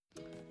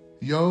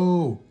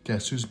Yo,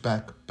 guess who's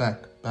back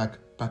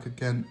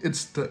again?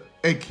 It's the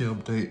AK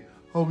Update,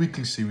 our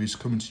weekly series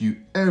coming to you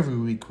every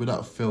week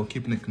without fail,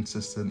 keeping it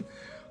consistent.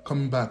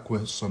 Coming back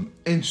with some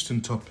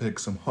interesting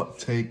topics, some hot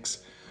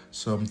takes,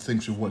 some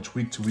things we watch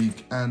week to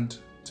week, and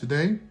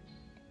today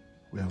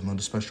we have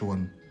another special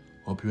one.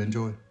 Hope you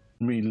enjoy.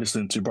 Me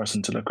listening to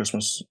Bryson Tiller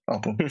Christmas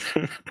album.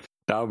 The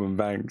album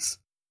bangs.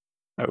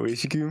 I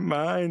wish you could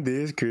mind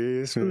this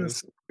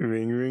Christmas.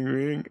 Ring, ring,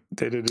 ring.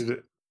 Da-da-da-da.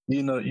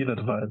 You know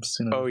the vibes.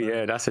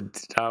 Yeah,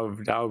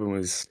 the album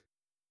was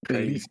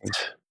crazy.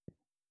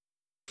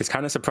 It's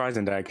kind of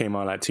surprising that it came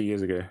out like 2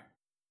 years ago.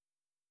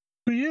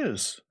 2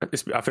 years?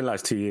 I feel like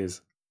it's 2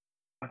 years.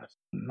 That's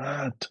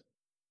mad.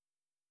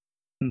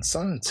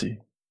 Insanity.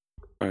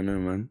 I know,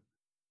 man.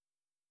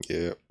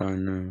 Yeah. I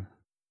know.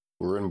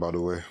 We're in, by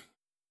the way.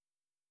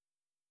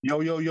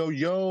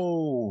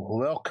 Yo.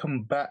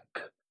 Welcome back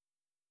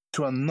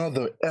to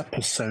another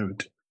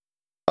episode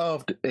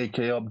of the AK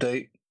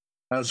Update.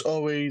 As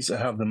always, I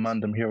have the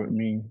mandem here with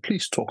me.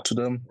 Please talk to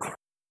them.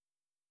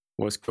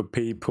 What's good,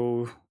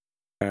 people?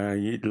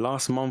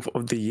 Last month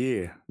of the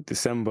year,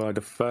 December the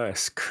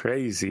 1st.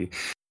 Crazy.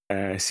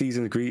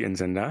 Season's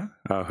greetings and that.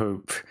 I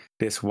hope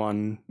this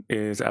one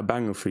is a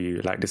banger for you,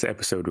 like this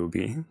episode will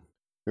be.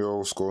 Yo,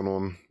 what's going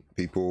on,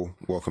 people?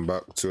 Welcome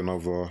back to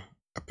another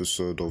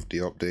episode of the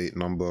update,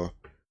 number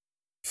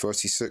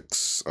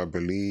 36, I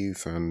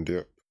believe, and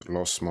yep,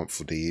 last month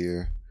of the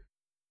year.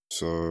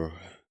 So,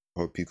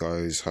 hope you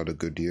guys had a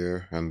good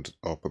year and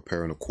are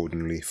preparing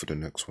accordingly for the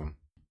next one.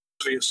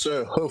 Yes,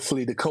 sir.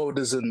 Hopefully the cold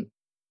isn't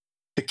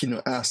kicking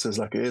your asses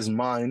like it is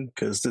mine,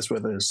 because this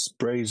weather is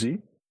crazy.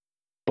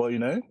 But,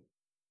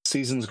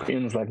 season's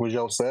greetings, like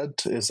Rajel said.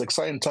 It's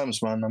exciting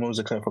times, man. I'm always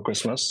excited for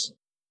Christmas.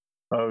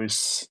 I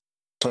always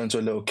turn into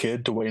a little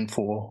kid waiting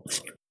for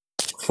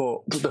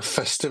the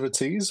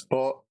festivities.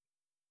 But,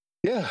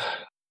 yeah,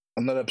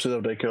 another episode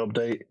of the AK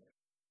Update.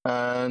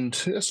 And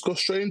let's go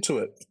straight into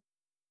it.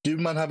 Do you,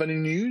 man, have any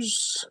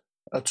news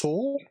at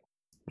all?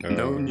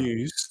 No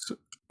news.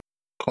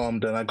 Calm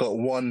down. I got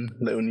one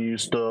little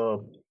news.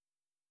 The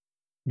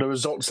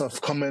results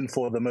have come in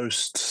for the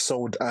most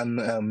sold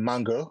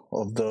manga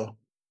of the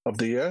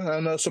year,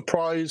 and a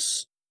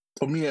surprise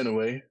for me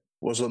anyway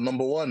was at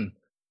number one.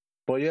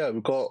 But yeah,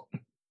 we got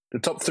the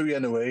top three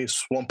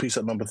anyways. One Piece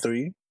at number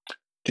 3,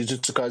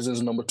 Jujutsu Kaisen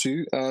is number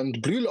 2,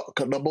 and Blue Lock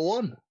at number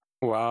 1.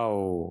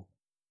 Wow.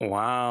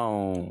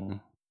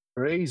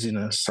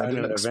 Craziness! I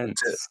didn't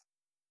expect it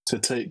to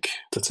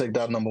take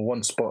that number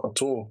 1 spot at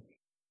all.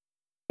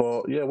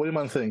 But yeah, what do you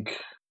man think?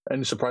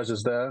 Any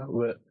surprises there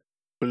with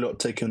Blue Lock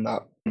taking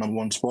that number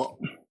 1 spot?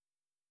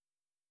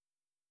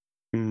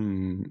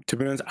 To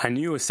be honest, I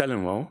knew it was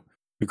selling well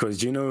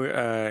because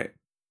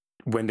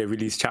when they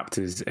release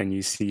chapters and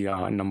you see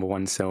number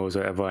 1 sales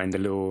or whatever in the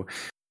little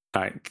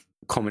like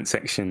comment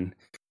section,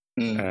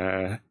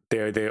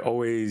 they're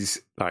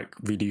always like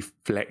really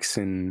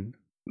flexing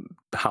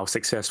how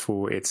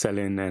successful it's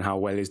selling and how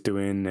well it's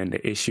doing and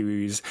the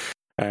issues.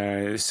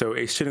 So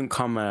it shouldn't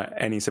come at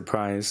any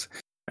surprise.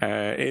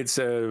 It's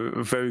a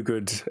very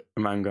good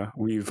manga.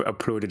 We've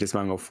applauded this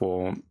manga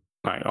for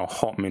like a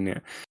hot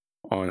minute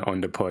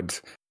on the pod,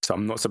 so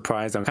I'm not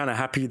surprised. I'm kind of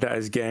happy that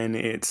it's getting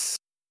its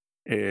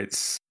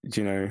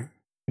due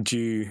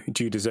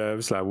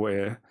deserves, like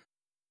where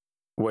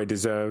it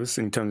deserves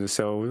in terms of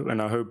sales,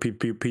 and I hope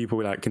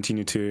people like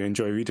continue to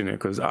enjoy reading it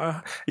because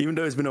even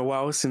though it's been a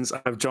while since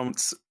I've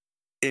jumped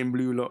in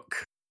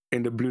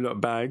the Blue Lock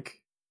bag,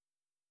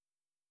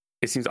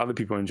 it seems other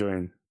people are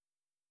enjoying.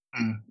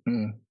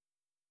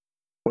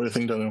 What do you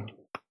think, Daniel?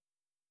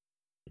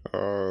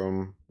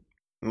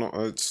 No,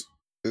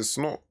 it's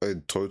not a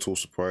total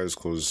surprise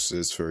because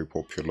it's very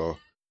popular.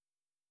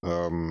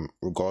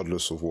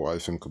 Regardless of what I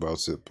think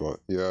about it, but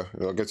yeah,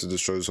 I guess it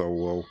just shows how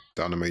well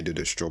the anime did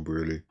its job,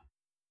 really.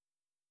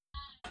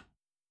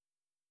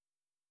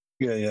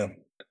 Yeah,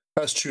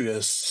 that's true.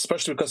 Yes,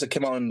 especially because it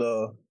came out in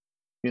the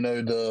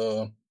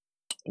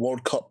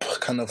World Cup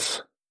kind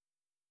of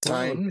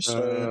time.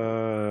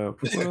 So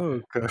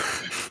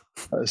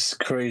that's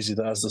crazy.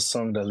 That's the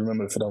song that's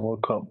remembered for that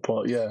World Cup.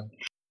 But yeah,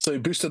 so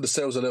it boosted the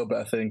sales a little bit.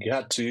 I think it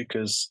had to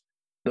because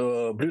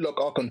the Blue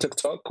Lock arc on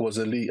TikTok was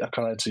elite. I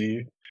can't lie to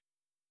you,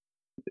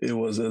 it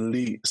was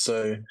elite.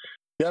 So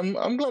yeah,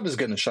 I'm glad it's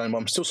getting a shine. But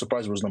I'm still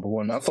surprised it was number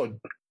 1. I thought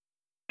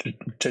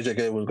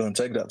JJK was going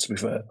to take that, to be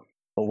fair,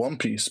 or One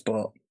Piece.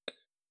 But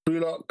Blue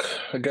Lock,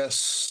 I guess,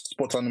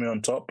 sports anime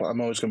on top.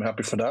 I'm always going to be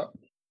happy for that.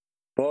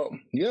 But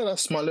yeah,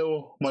 that's my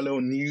little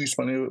news,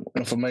 my little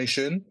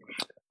information.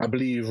 I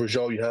believe,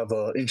 Rajal, you have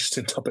an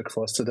interesting topic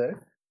for us today.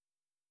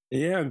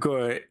 Yeah, I've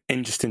got an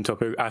interesting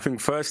topic. I think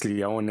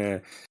firstly, I want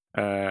to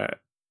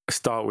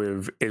start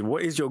with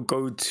what is your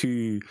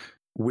go-to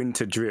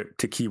winter drip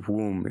to keep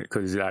warm?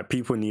 Because like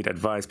people need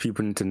advice,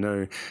 people need to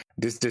know.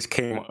 This just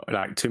came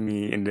like to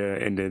me in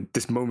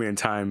this moment in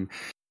time,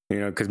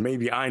 because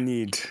maybe I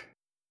need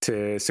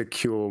to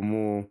secure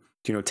more,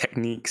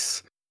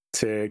 techniques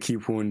to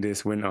keep warm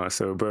this winter.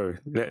 So, bro,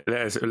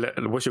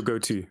 what's your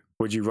go-to?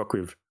 What do you rock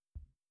with?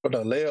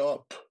 But lay it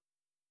up.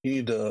 You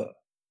need a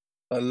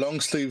a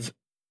long sleeve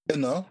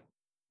inner,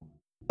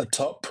 a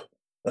top,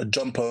 a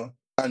jumper,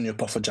 and your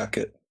puffer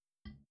jacket.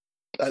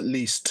 At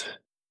least.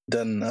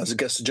 Then, as it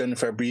gets to January,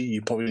 February,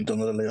 you probably need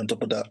another layer on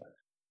top of that.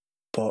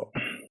 But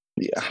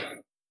yeah,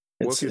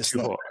 What if it's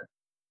too hot?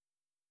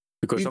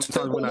 Because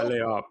sometimes when I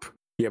lay up,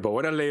 but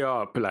when I lay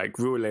up, like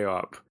real lay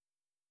up,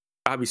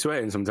 I'll be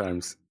sweating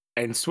sometimes.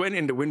 And sweating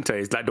in the winter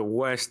is like the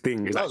worst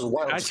thing. It's That's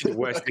wild. actually the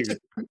worst thing.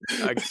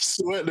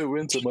 Sweat in the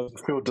winter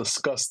must feel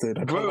disgusting.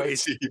 Bro,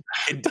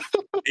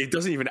 it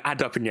doesn't even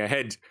add up in your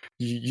head.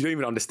 You don't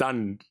even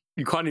understand.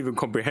 You can't even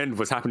comprehend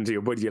what's happening to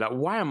your body. You're like,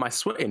 why am I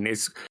sweating?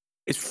 It's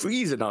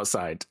freezing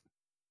outside.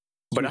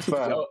 But that's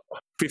like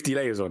 50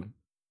 layers on.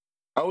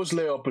 I always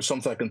lay up with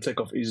something I can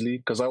take off easily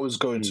because I was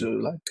going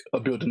to like a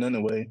building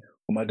anyway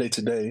on my day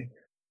to day.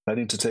 I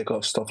need to take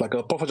off stuff like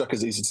a puffer jacket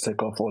is easy to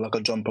take off, or like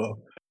a jumper.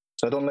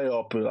 So I don't lay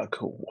up with like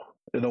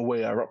in a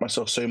way I wrap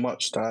myself so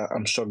much that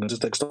I'm struggling to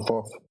take stuff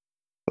off.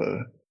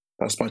 So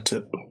that's my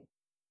tip.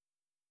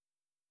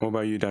 What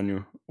about you,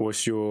 Daniel?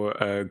 What's your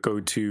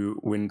go-to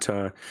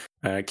winter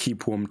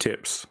keep warm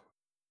tips?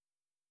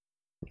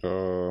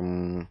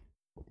 Wear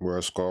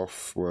a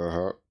scarf, wear a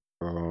hat.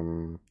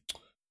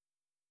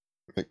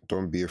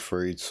 Don't be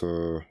afraid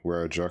to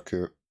wear a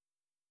jacket.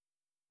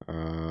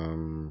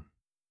 And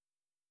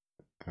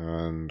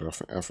I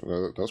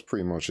think that's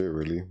pretty much it,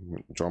 really.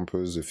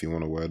 Jumpers, if you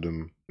want to wear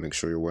them, make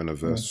sure you're wearing a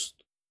vest.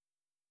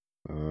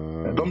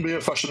 Don't be a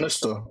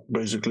fashionista,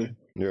 basically.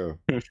 Yeah.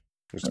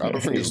 I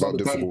don't think it's that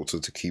difficult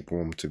to keep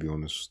warm, to be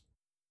honest.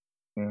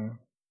 Yeah.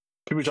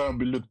 People trying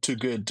to look too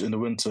good in the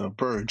winter.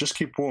 Bro, just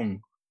keep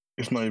warm.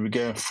 If not, you'll be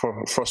getting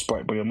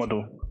frostbite by your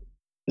model.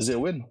 Is it a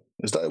win?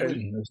 Is that a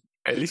win?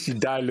 At least you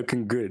die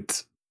looking good.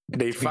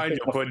 They find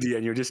your body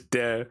and you're just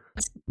there.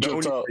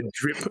 Not only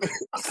drip,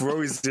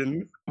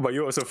 frozen, but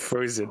you're also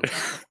frozen.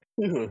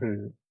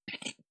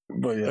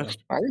 But yeah,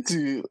 I need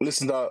to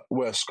listen to that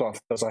wear a scarf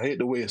because I hate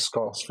the way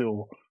scarves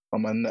feel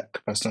on my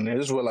neck personally. I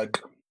just wear like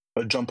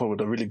a jumper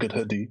with a really good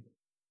hoodie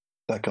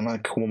that can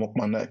like warm up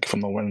my neck if I'm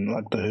not wearing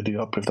like the hoodie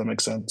up, if that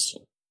makes sense.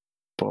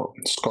 But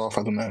scarf,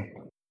 I don't know.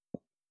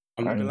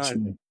 I'm not gonna lie,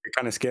 it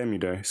kind of scare me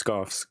though,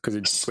 scarves,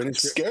 because when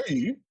it's scare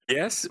you.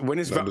 Yes, when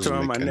it's wrapped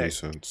around my neck,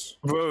 sense.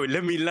 Bro.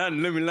 Let me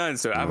land.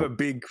 So I have a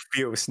big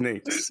fear of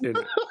snakes.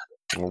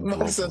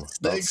 Oh,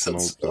 snakes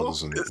and so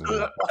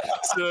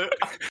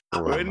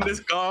when the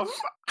scarf,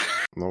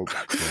 nope,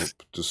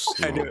 just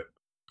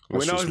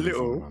when I was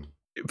little,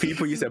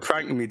 people used to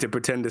prank me to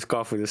pretend the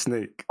scarf was a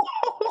snake.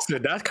 So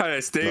that kind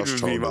of stayed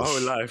with me my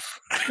whole life.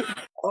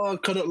 Oh, I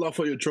cannot laugh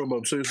at your trauma.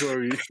 I'm so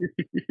sorry.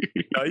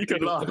 No, you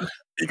can laugh.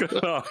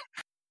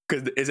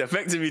 Because it's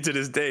affecting me to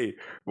this day.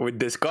 With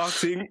the scarf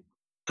thing,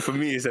 for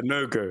me, it's a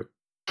no-go.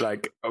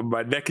 Like,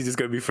 my neck is just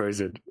going to be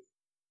frozen.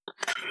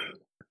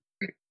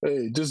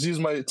 Hey, just use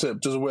my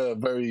tip. Just wear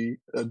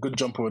a good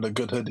jumper with a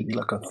good hoodie,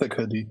 like a thick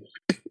hoodie.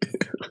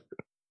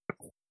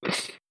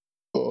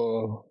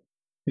 Oh,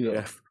 yeah.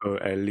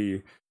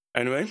 F-O-L-E.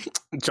 Anyway,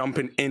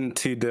 jumping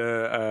into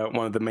the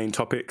one of the main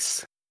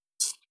topics,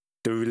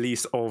 the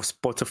release of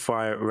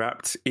Spotify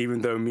Wrapped.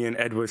 Even though me and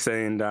Ed were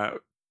saying that,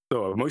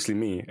 mostly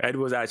me,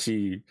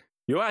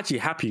 you're actually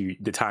happy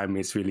the time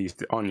it's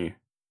released, aren't you?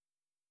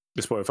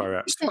 The Spotify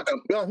Wrapped.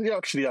 Yeah,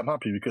 actually, I'm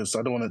happy because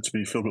I don't want it to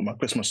be filled with my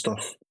Christmas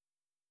stuff.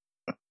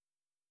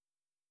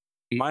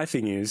 My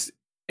thing is,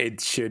 it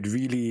should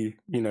really,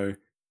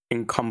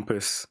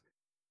 encompass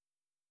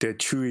the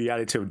true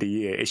reality of the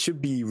year. It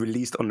should be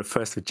released on the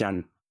 1st of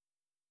Jan.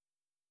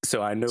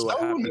 So I know what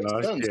happened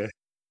last year.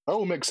 That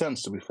would make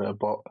sense, to be fair,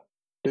 but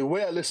the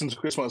way I listen to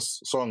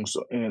Christmas songs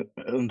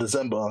in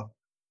December,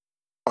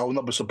 I will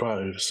not be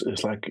surprised.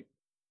 It's like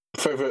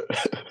favorite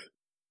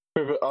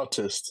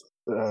artist,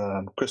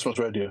 Christmas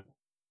radio.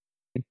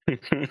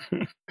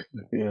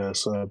 Yeah,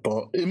 so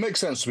but it makes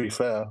sense, to be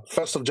fair.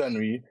 1st of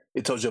January,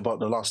 it tells you about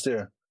the last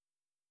year.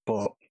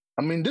 But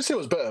I mean, this year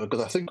was better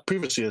because I think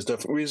previous years they're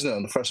releasing it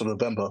on the 1st of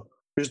November,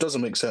 which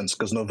doesn't make sense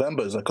because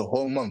November is like a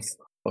whole month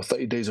of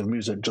 30 days of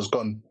music just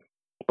gone.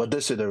 But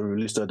this year they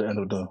released it at the end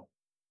of the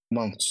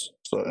month,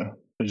 so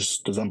it's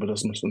just December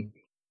doesn't listen.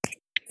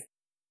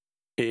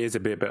 It is a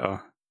bit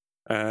better.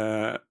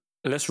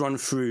 Let's run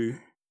through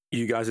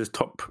you guys'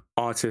 top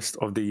artist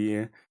of the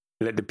year.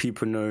 Let the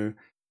people know,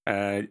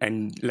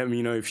 and let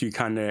me know if you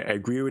kind of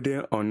agree with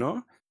it or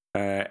not.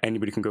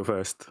 Anybody can go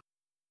first.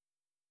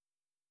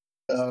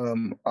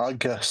 I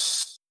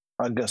guess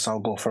I'll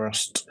go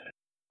first.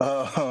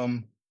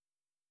 Should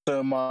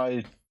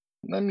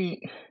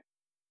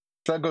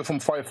I go from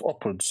 5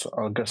 upwards?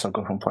 I guess I'll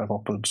go from 5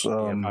 upwards.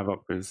 5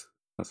 upwards.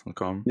 That's one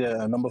calm.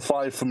 Yeah, number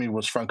 5 for me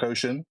was Frank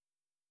Ocean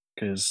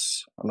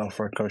because I love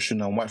Frank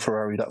Ocean and White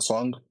Ferrari. That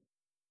song,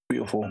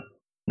 beautiful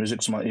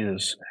music to my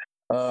ears.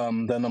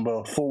 Then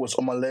number 4 was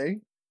Omale.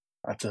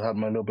 I had to have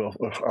my little bit of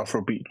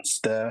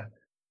Afrobeats there.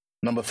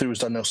 Number 3 was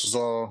Daniel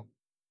Cesar.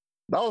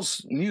 That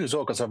was new as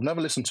well because I've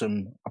never listened to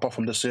him apart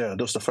from this year.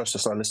 That was the first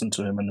time I listened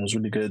to him and it was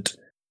really good.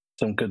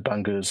 Some good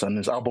bangers. And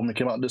his album that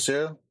came out this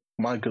year,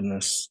 my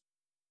goodness.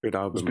 Good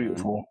album. It was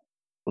beautiful. Man.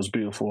 It was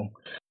beautiful.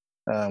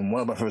 One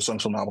of my favorite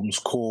songs from the album is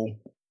Cool.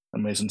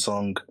 Amazing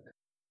song.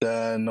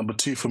 Then number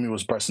 2 for me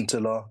was Bryson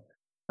Tiller,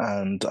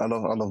 and I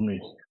love me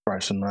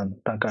Bryson, man.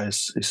 That guy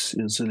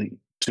is really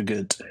too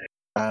good.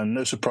 And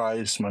no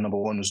surprise, my number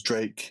 1 was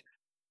Drake,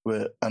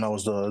 and I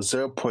was the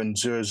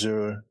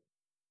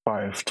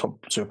 0.005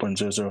 top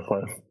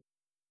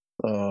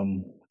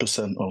 0.005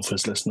 percent of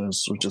his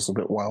listeners, which is a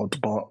bit wild.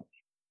 But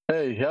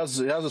hey, he has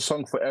a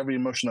song for every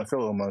emotion I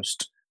feel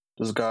almost.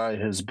 This guy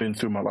has been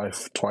through my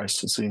life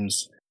twice, it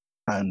seems,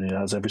 and he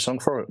has every song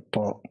for it.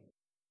 But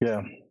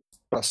yeah,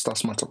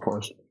 that's my top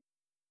 5.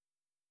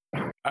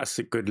 That's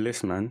a good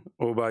list, man.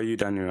 What about you,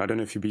 Daniel? I don't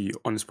know if you be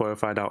on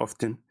Spotify that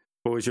often.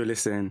 What was your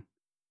listen?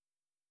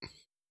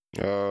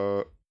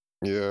 Yeah,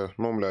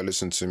 normally I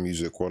listen to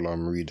music while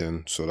I'm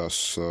reading, so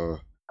that's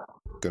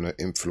gonna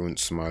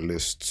influence my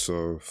list.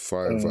 So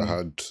 5, I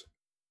had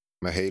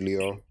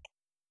Mahalia.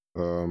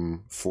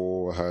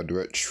 4, I had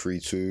Wretch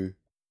 3-2.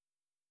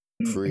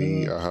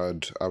 3, I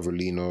had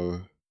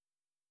Avelino.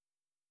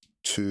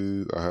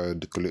 2, I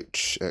had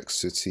Glitch X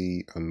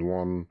City, and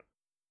 1,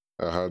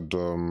 I had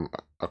I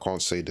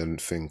can't say the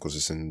thing because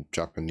it's in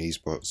Japanese,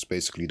 but it's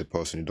basically the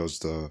person who does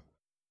the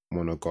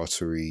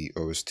Monogatari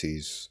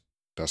OSTs.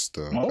 That's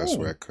the best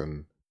way I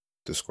can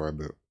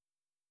describe it.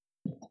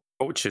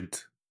 Orchard.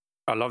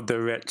 I love the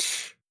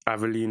Wretch,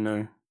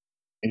 Avelino.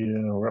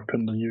 Yeah, rap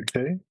in the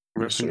UK.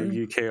 Rapping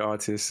the UK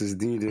artist is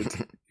needed.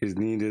 Is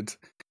needed.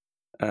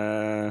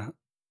 For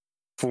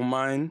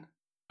mine,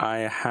 I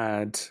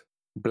had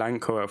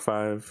Blanco at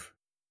 5.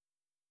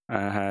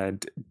 I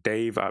had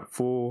Dave at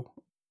 4.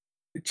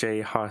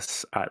 J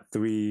Huss at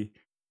 3.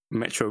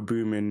 Metro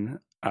Boomin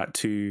at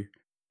 2.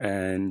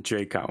 And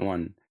Drake at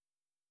 1.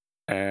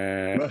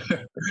 And I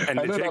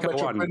know Drake that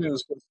at 1.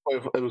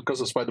 it was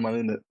because of Spider-Man,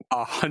 isn't it?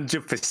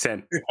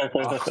 100%.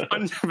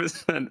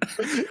 100%.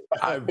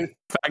 I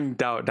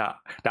banged out that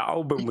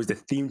album was the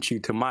theme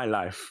tune to my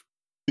life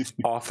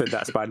after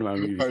that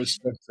Spider-Man movie. I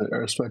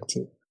respect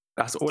it.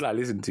 That's all I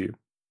listened to.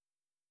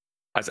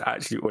 That's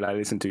actually all I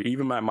listened to.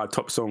 Even my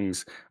top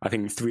songs, I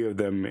think 3 of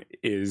them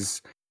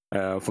is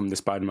from the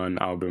Spider-Man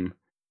album,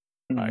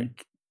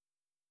 like,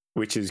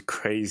 which is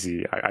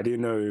crazy. I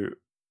didn't know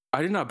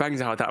it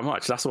bangs out that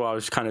much. That's why I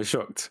was kind of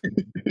shocked.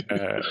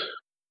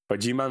 But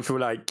do you, man, feel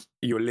like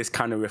your list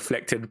kind of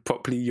reflected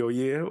properly your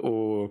year,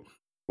 or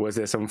was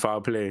there some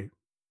foul play?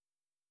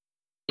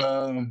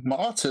 My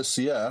artists,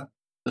 yeah.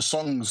 The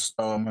songs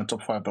in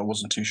top 5, I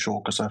wasn't too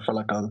sure because I felt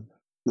like I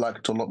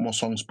liked a lot more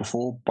songs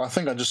before. But I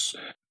think I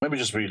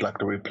maybe really like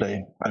the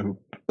replay. I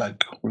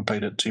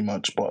replayed it too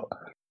much. But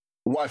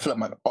what I feel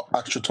like my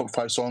actual top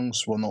 5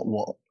 songs were not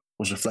what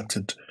was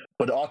reflected.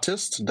 But the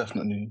artists,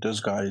 definitely,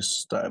 those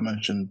guys that I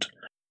mentioned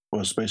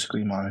was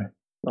basically that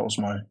was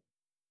my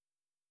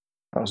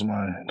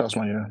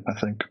year, I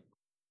think.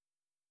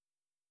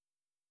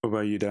 What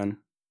about you, Dan?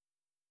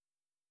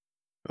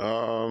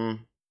 I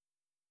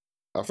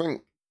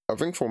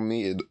think for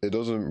me it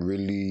doesn't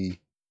really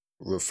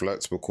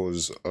reflect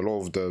because a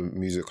lot of the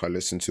music I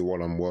listen to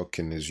while I'm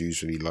working is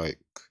usually like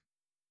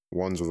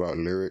ones without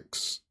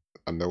lyrics,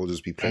 and they'll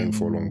just be playing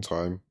for a long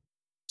time.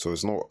 So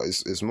it's not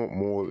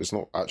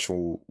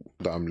actual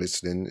that I'm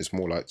listening. It's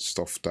more like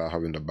stuff that I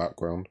have in the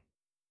background.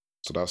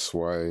 So that's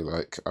why,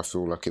 like, I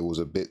feel like it was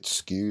a bit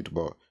skewed,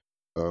 but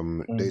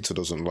data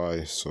doesn't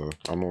lie, so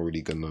I'm not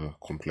really gonna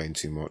complain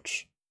too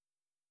much.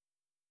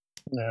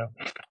 Yeah,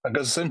 I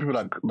guess the same people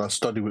that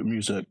study with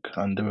music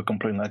and they were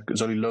complaining like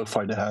it's only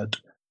lo-fi they had.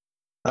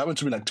 That happened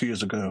to me like 2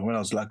 years ago when I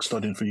was like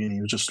studying for uni.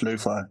 It was just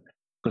lo-fi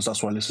because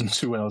that's what I listened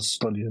to when I was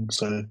studying.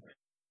 So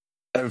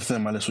everything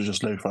on my list was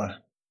just lo-fi.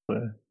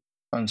 So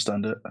I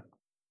understand it.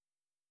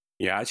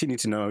 Yeah, I actually need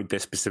to know the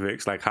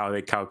specifics, like how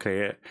they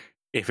calculate it,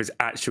 if it's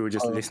actual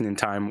just listening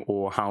time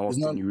or how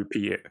often you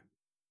repeat it.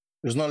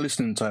 It's not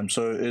listening time.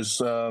 So it's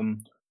how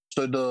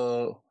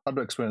do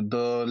I explain?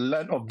 The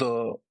length of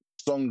the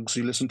songs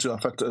you listen to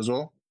affect it as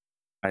well.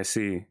 I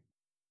see.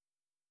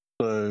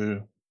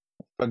 So,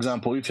 for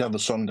example, if you have a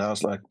song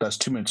that's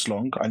 2 minutes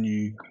long and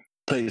you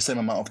play the same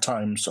amount of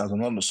times as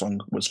another song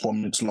was 4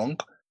 minutes long,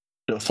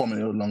 the 4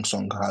 minute long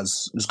song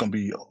is going to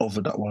be over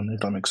that one,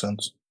 if that makes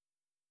sense.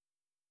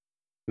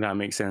 That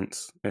makes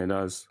sense. It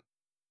does.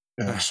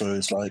 Yeah, so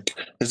it's like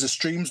there's the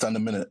streams then the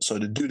minutes. So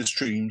they do the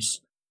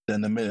streams,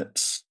 then the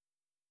minutes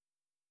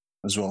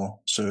as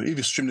well. So if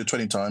you stream it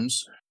 20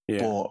 times,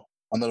 but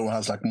another one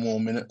has like more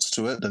minutes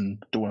to it, then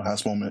the one that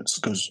has more minutes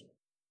goes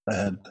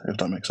ahead, if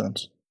that makes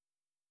sense.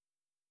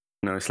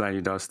 No, it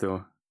slightly does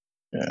still.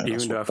 Yeah,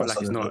 even though I feel like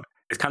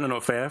it's kind of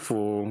not fair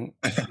for,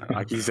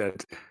 like you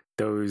said,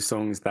 those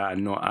songs that are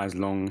not as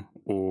long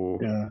or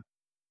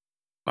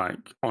like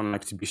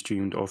unlikely to be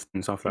streamed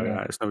often, stuff like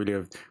that. It's not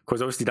really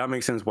because obviously that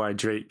makes sense why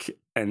Drake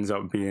ends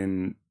up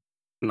being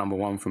number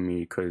 1 for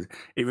me, because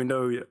even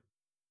though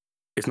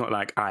it's not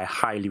like I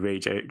highly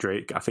rate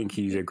Drake, I think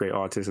he's a great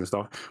artist and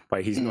stuff,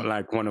 but he's not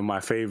like one of my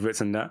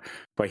favorites and that.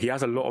 But he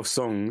has a lot of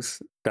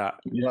songs that...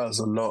 Yeah, there's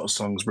a lot of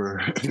songs, bro.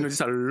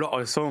 Just a lot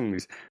of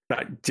songs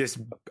that just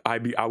I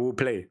will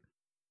play.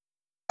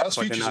 That's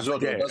features as well,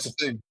 though. That's the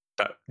thing.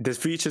 Does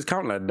features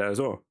count like that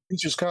as well?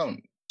 Features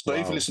count. So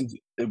if you listen,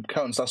 it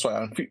counts. That's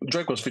why. And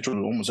Drake was featured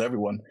with almost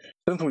everyone.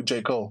 Same thing with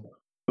J Cole.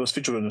 He was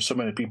featured with so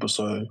many people.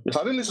 So yes,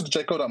 I didn't listen to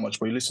J Cole that much,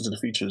 but he listened to the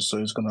features, so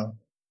it's gonna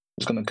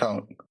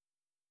count.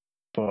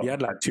 But He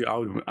had like 2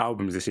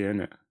 albums this year,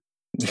 innit?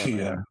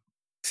 yeah.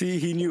 See,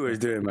 he knew what he was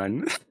doing,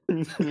 man.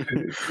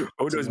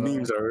 All those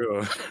memes are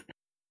real.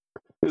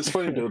 It's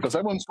funny though, because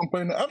everyone's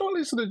complaining, I don't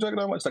listen to Drake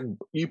that much. Like,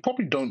 you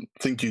probably don't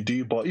think you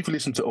do, but if you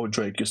listen to old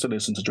Drake, you still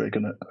listen to Drake,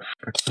 innit?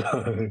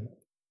 So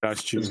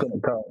That's true. it's gonna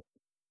count.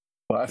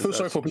 But I feel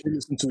sorry for people who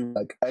listen to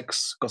like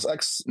X, because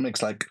X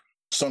makes like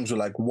songs with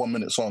like 1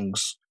 minute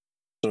songs.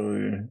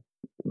 So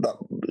that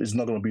is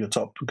not gonna be a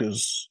top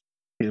because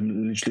he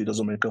literally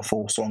doesn't make a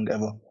full song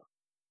ever.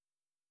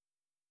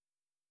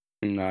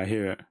 No, I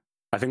hear it.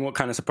 I think what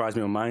kind of surprised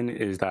me on mine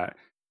is that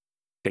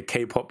the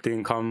K-pop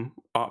didn't come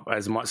up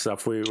as much as I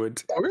thought it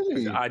would. Oh,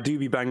 really? I do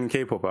be banging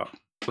K-pop up,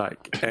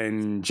 like,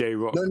 and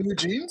J-Rock. No New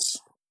Jeans?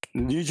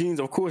 New Jeans,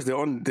 of course, they're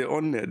on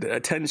it. The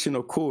Attention,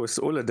 of course,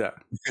 all of that.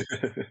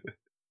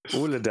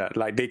 All of that.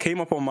 Like, they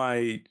came up on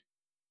my,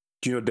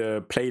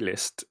 the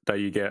playlist that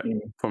you get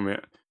from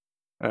it,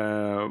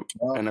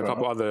 and a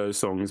couple other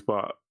songs,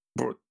 but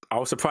I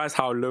was surprised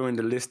how low in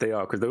the list they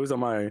are, because those are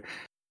my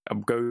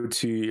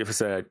go-to if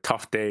it's a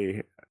tough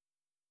day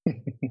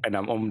and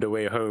I'm on the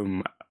way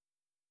home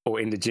or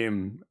in the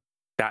gym.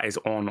 That is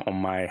on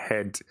my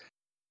head,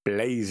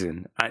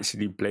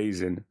 actually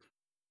blazing.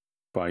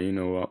 But you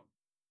know what?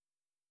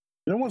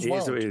 You know what's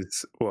wild? It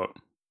is what?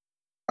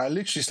 I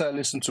literally started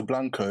listening to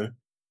Blanco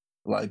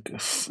like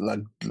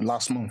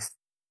last month.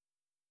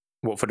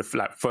 What, for the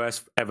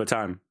first ever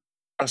time?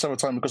 First ever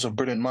time because of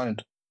Brilliant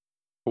Mind.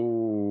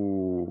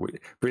 Oh,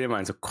 Brilliant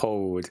Mind's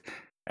cold,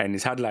 and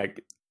it's had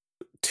like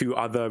 2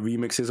 other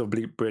remixes of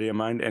Brilliant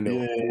Mind, and they're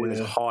all as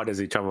hard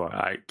as each other.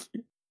 Like, I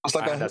was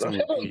like, I heard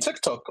it on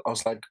TikTok. I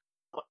was like,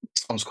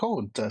 sounds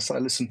cold. So I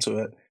listened to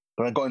it.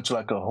 But I got into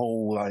like a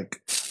whole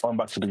going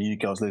back to the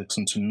UK. I was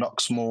listening to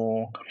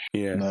Knoxmore.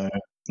 Yeah, no,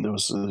 there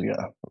was it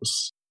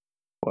was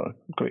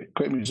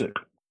great music.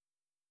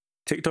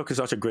 TikTok is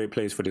such a great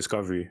place for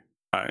discovery.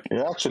 Like,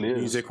 it actually is.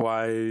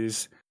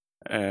 Music-wise,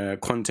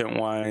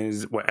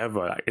 content-wise,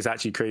 whatever. Like, it's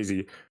actually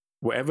crazy.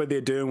 Whatever they're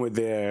doing with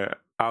their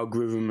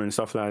algorithm and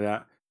stuff like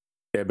that,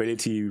 the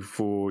ability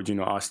for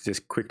us to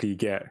just quickly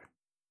get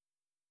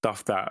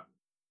stuff that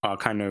are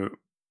kind of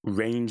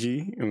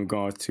rangy in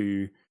regards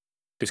to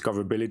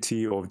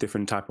discoverability of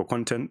different type of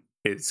content,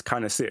 it's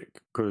kind of sick,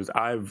 because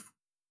I've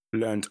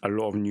learned a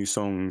lot of new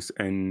songs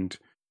and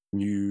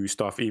new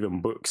stuff,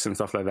 even books and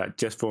stuff like that,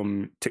 just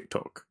from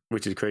TikTok,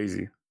 which is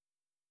crazy.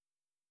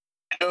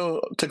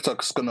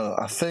 TikTok's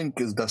I think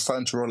they're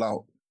starting to roll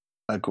out,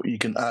 like, you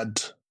can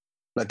add,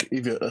 like,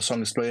 if a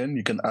song is playing,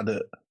 you can add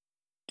it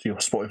to your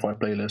Spotify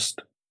playlist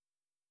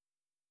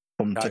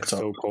from TikTok. That's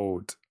so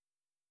cold.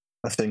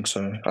 I think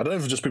so. I don't know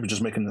if it's just people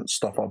just making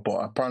stuff up, but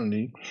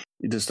apparently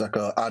it is like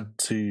a add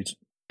to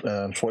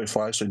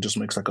Spotify, so it just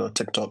makes like a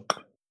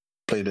TikTok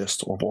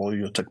playlist of all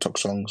your TikTok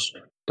songs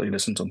that you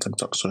listen to on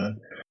TikTok. So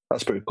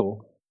that's pretty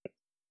cool.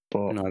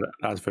 But no,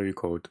 that's very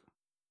cold.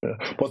 Yeah.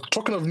 But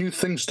talking of new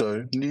things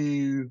though,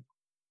 new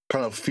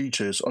kind of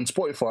features on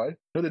Spotify,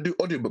 they do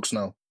audiobooks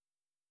now.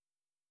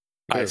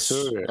 I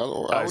saw it. I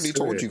already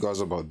told you guys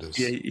about this.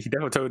 Yeah, he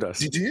never told us.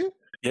 Did you?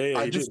 Yeah,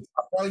 I just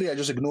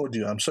ignored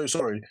you. I'm so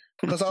sorry,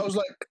 because I was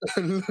like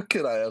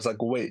looking at it. I was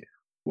like, wait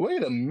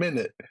a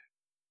minute,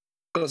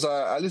 because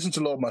I listened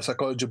to a lot of my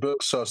psychology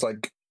books. So I was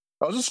like,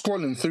 I was just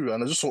scrolling through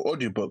and I just saw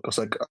audiobook. I was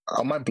like,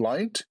 am I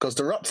blind? Because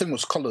the rap thing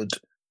was colored.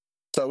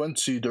 So I went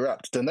to the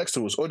rap. The next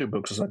one was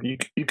audiobooks. I was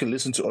like, you can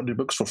listen to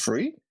audiobooks for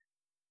free?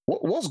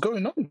 What's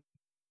going on?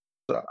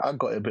 So I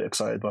got a bit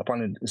excited, but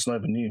apparently it's not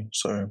even new.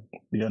 So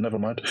yeah, never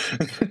mind.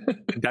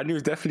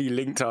 Daniel's definitely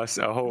linked us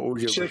a whole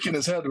audio. Shaking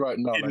his head right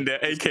now. In the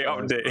AK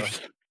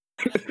update.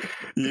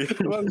 Yeah.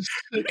 Well,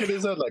 shaking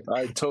his head like,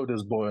 I told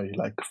this boy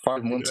like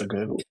 5 months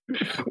ago.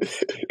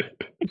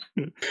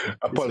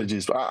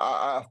 Apologies. But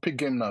I've picked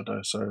game now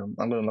though, so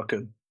I'm going to lock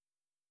in.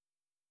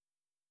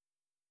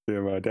 Yeah,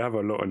 man, they have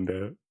a lot on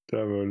there. They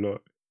have a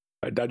lot.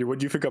 Daniel, what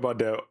do you think about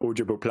the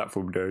audiobook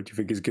platform though? Do you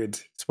think it's good?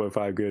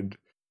 Spotify good?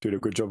 Doing a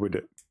good job with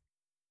it?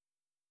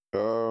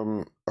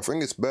 I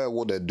think it's better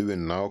what they're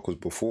doing now, because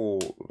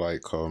before,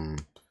 like,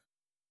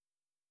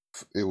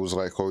 it was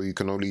like, oh, you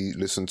can only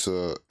listen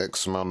to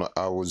X amount of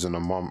hours in a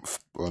month,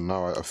 but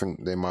now I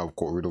think they might have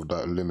got rid of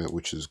that limit,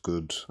 which is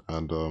good.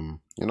 And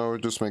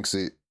it just makes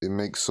it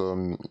makes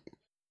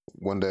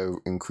when they're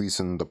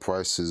increasing the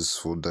prices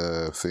for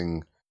their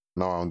thing,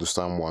 now I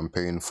understand what I'm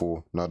paying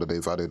for, now that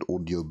they've added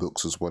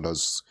audiobooks as well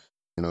as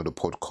the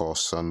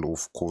podcasts and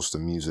of course the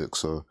music.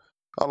 So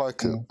I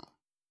like it.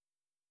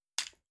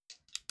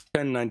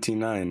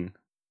 $10.99.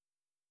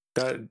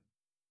 That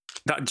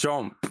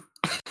jump.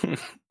 It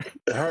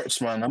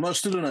hurts, man. I'm not a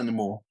student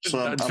anymore, so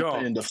I'm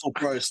paying the full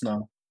price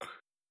now.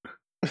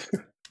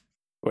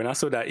 When I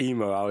saw that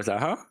email, I was like,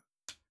 huh?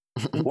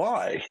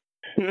 Why?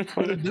 Why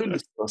are they doing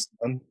this to us,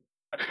 man?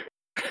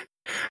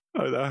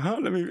 I was like, huh?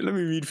 Let me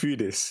read through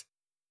this.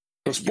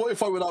 But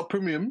Spotify without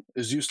premium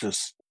is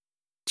useless.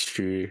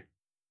 True.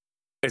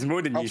 It's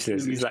more than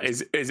useless. It's like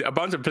it's a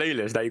bunch of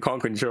playlists that you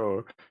can't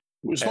control.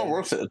 It's not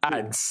worth it at all.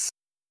 Ads.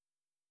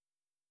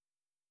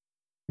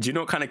 Do you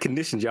know what kind of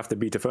conditions you have to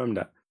be to firm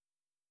that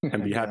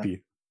and be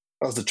happy?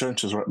 That's the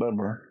trenches right there,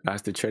 bro.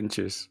 That's the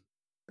trenches.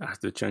 That's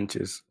the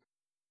trenches.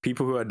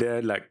 People who are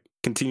there, like,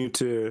 continue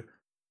to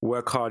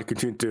work hard,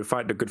 continue to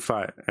fight the good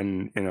fight,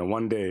 and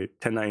one day,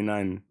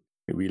 1099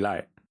 will be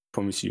light.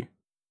 Promise you.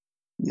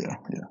 Yeah.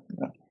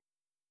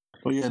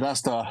 Well, yeah,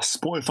 that's the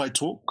Spotify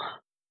talk.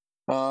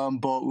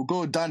 But we'll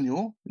go with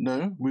Daniel.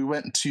 We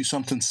went to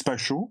something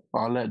special.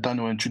 I'll let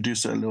Daniel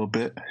introduce it a little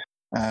bit,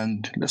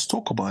 and let's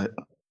talk about it.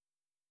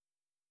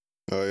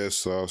 Yes,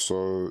 so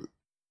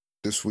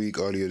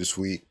earlier this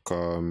week,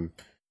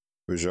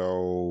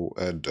 Rajal,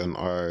 Ed, and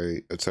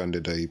I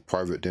attended a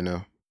private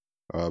dinner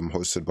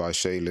hosted by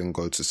Che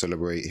Lingo to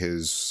celebrate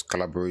his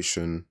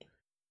collaboration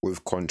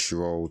with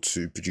Crunchyroll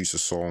to produce a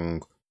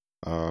song,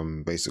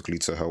 basically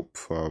to help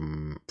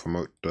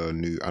promote the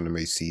new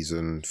anime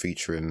season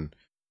featuring,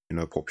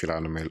 popular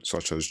anime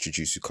such as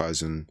Jujutsu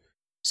Kaisen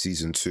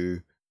Season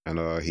 2.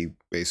 And he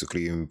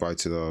basically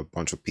invited a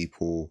bunch of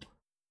people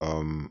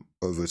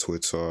over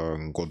Twitter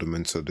and got them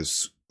into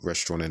this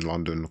restaurant in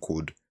London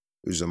called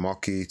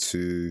Uzumaki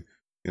to,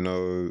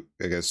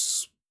 I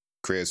guess,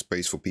 create a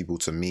space for people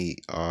to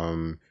meet.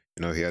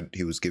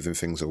 He was giving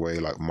things away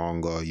like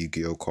manga,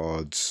 Yu-Gi-Oh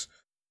cards,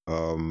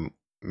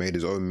 made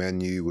his own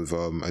menu with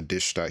a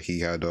dish that he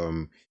had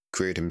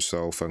created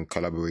himself and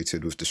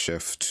collaborated with the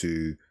chef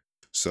to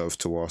serve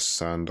to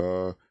us. And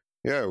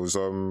it was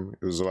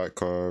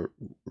like a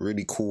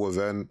really cool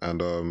event,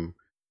 and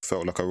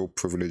felt like a real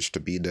privilege to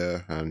be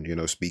there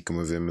and speaking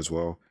with him as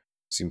well.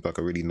 Seemed like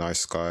a really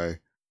nice guy,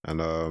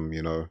 and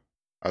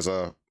as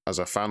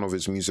a fan of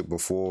his music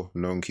before,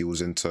 knowing he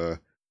was into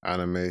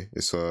anime,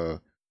 it's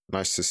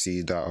nice to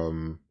see that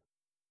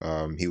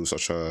he was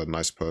such a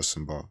nice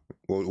person. But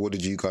what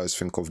did you guys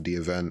think of the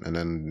event, and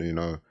then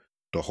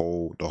the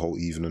whole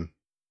evening?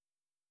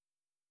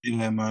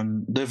 Yeah,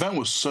 man, the event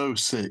was so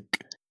sick.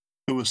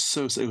 It was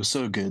so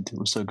good. It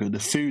was so good. The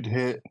food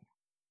hit,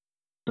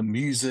 the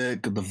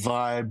music, the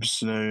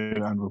vibes,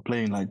 and we're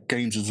playing like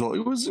games as well.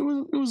 It was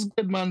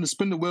good, man. The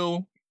spin the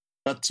wheel,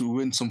 had to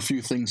win some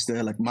few things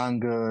there, like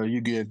manga,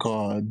 Yu-Gi-Oh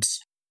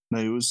cards.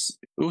 It was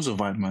a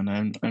vibe, man.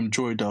 I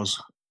enjoyed.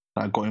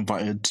 I got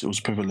invited. It was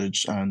a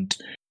privilege, and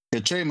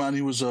yeah, Jay, man,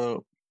 he was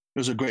a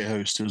great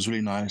host. It was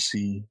really nice.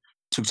 He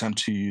took time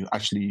to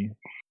actually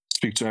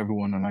speak to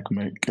everyone and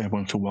make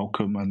everyone feel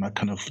welcome, and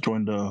kind of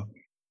join the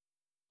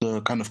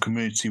kind of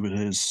community with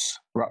his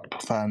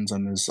rap fans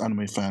and his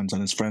anime fans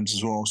and his friends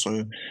as well.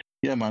 So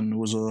yeah, man, it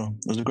was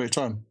a great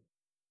time.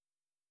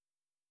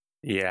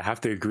 Yeah, I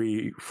have to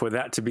agree. For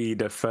that to be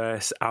the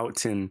first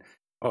outing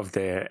of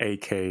their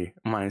AK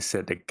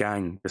mindset, the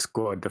gang, the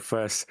squad, the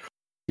first,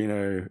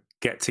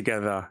 get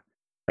together,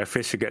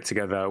 official get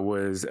together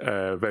was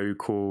very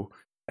cool.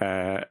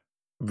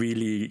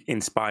 Really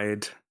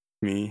inspired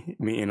me,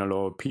 meeting a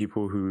lot of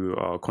people who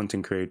are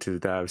content creators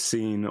that I've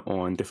seen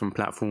on different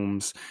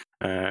platforms,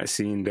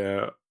 seeing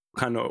the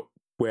kind of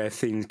where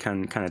things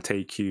can kind of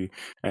take you,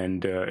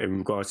 and in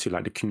regards to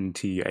like the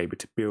community you're able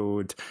to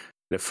build,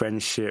 the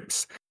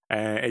friendships.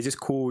 It's just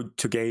cool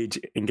to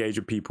engage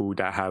with people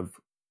that have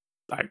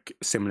like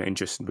similar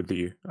interests with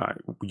you.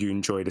 You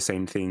enjoy the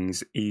same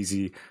things,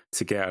 easy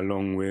to get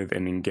along with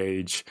and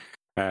engage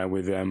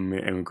with them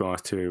in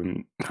regards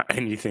to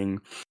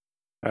anything.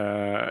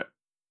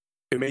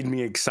 It made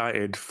me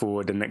excited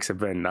for the next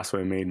event. That's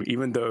what it made me.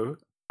 Even though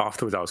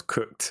afterwards I was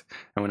cooked,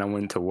 and when I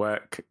went to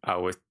work, I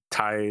was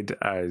tired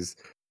as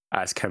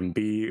can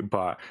be.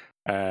 But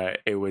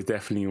it was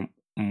definitely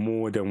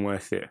more than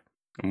worth it.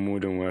 More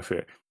than worth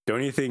it. The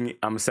only thing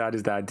I'm sad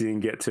is that I didn't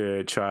get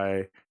to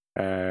try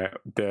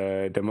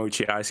the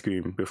mochi ice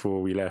cream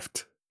before we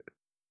left.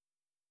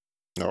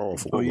 Oh, I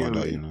forgot about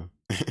that.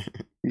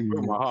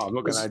 Broke my heart. I'm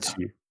not gonna lie to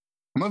you.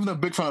 I'm not even a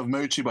big fan of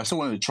mochi, but I still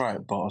wanted to try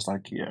it. But I was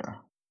like, yeah.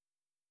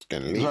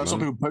 I saw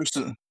people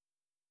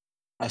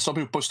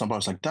posting about. I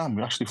was like, damn,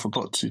 we actually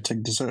forgot to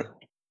take dessert.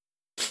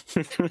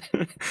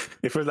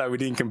 It feels like we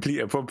didn't complete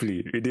it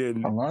properly. We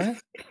didn't. Am I?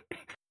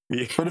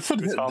 Yeah, but the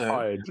food hit how though.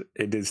 hard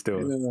it did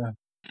still. Yeah.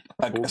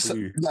 Like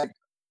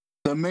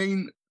the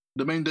main.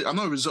 I'm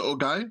not a risotto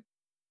guy.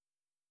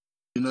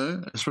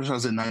 Especially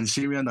as a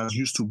Nigerian that's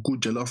used to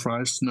good jollof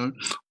rice.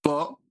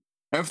 But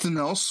everything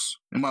else,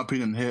 in my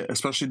opinion, here,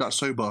 especially that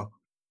soba,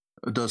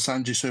 the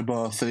Sanji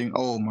soba thing.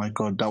 Oh my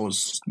god, that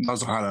was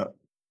a highlight.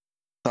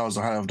 That was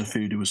the highlight of the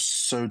food. It was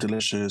so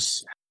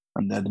delicious,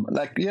 and then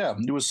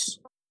it was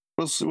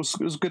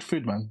good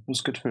food, man. It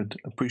was good food.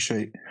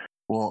 Appreciate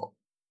what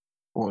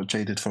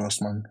Jay did for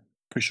us, man.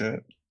 Appreciate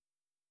it.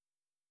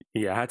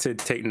 Yeah, I had to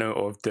take note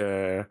of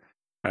the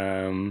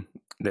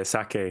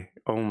sake.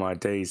 Oh my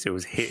days, it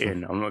was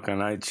hitting. I'm not gonna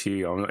lie to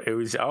you. It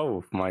was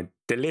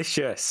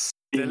delicious.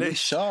 It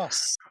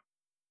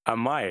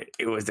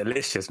was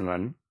delicious,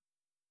 man.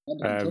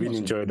 I really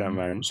enjoyed that,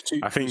 man.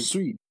 I think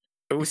sweet.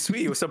 It was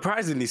sweet. It was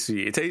surprisingly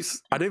sweet. It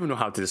tastes. I don't even know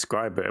how to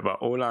describe it, but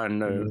all I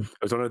know,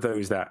 it was one of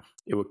those that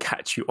it will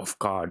catch you off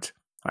guard.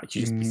 Like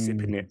you just be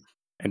sipping it,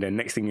 and then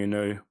next thing you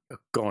know,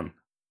 gone.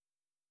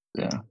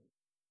 Yeah.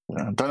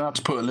 Don't have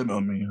to put a limit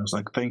on me. I was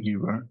like, thank you,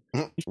 bro.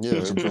 Yeah,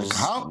 It's like, because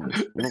how? I'm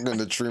not going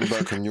to trim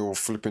back and you're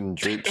flipping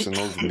drapesing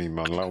over me,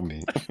 man. Allow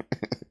me.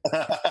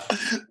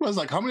 I was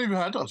like, how many have you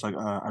had? I was like,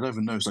 I don't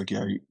even know. It's like,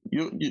 yeah,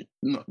 you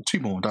no,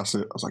 2 more. That's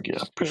it. I was like,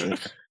 yeah, appreciate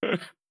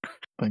it.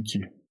 Thank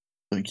you.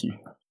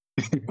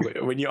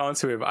 When you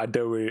answer with, I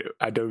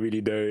don't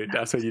really know,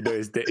 that's when you know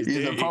it's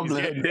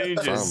problem. getting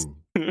dangerous.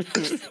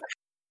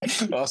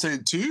 I'll say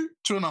 2,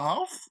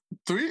 2.5,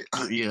 3.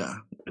 Yeah.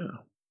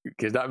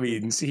 Because that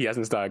means he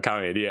hasn't started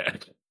counting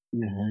yet.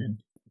 Yeah.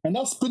 And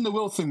that spin the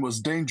wheel thing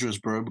was dangerous,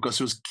 bro, because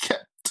it was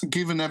kept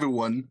giving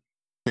everyone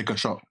take a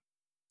shot.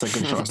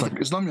 It's like,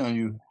 it's not me and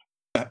you.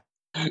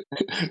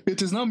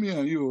 It is not me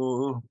and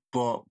you.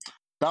 But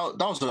that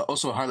was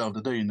also a highlight of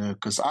the day, you know,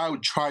 because I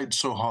tried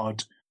so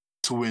hard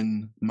to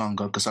win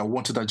manga because I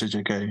wanted that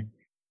JJK,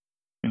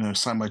 you know,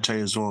 signed by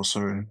Che as well.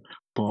 So,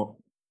 but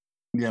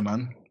yeah,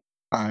 man,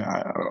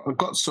 I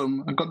got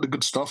the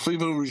good stuff.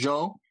 Even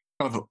Rijal,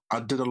 I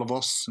did all of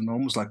us, and I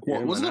was like, what?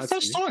 Yeah, was man, it the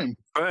first time?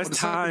 First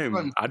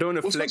time. I don't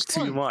want to flex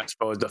too much,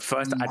 but it was the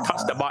first. I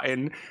touched the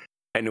button,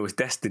 and it was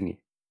destiny.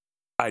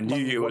 I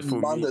knew it was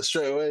for me.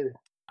 Straight away.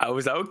 I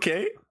was like,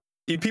 okay.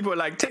 People were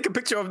like, take a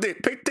picture of this.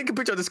 Take a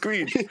picture of the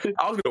screen.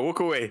 I was gonna walk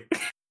away.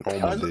 Oh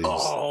my days.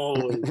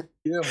 Oh,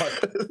 yeah.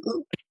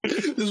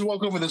 Just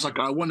walk over and it's like,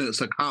 I want it.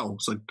 It's like, how?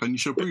 It's like, can you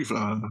show proof?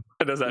 And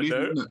I was like,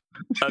 no,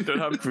 I don't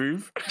have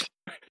proof.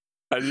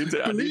 I didn't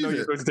know you were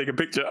supposed to take a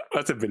picture.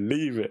 I said,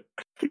 believe it.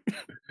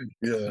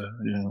 Yeah,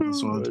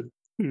 that's what.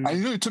 And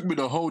you know, it took me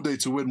the whole day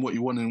to win what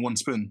you won in one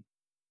spin.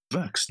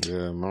 Vexed.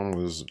 Yeah, man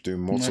was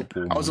doing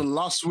multiple. I was the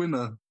last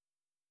winner.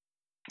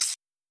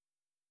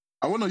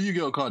 I won a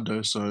Yu-Gi-Oh card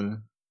though, so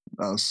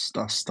that's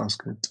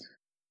good.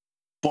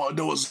 But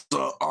there was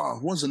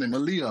what's her name?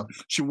 Aaliyah.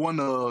 She won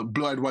a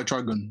Blue-Eyed White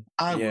Dragon.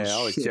 I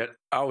was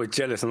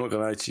jealous. I'm not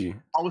gonna lie to you.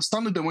 I was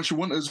standing there when she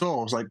won it as well.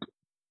 I was like,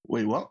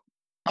 wait, what?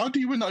 How do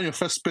you win that on your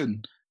first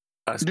spin?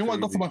 You know what I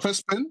got for my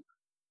first spin?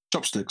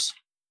 Chopsticks.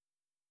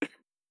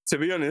 To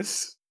be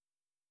honest,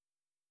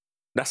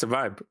 that's a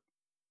vibe.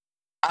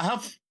 I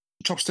have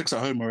chopsticks at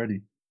home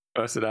already.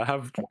 I said I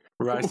have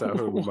rice at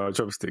home with my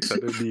chopsticks. I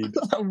don't need.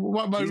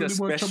 These are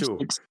special.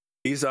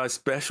 These are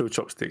special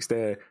chopsticks.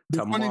 They're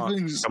to mark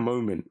a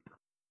moment.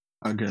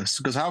 I guess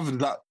because I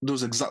have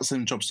those exact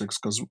same chopsticks.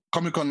 Because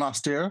Comic-Con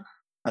last year,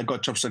 I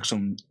got chopsticks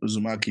from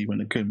Uzumaki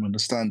when it came on the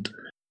stand.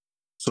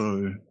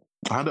 So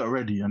I had it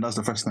already, and that's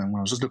the first time when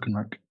I was just looking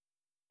like,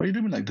 "Why are you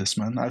doing like this,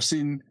 man?" I've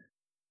seen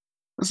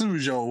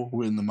Rijal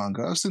win the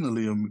manga. I've seen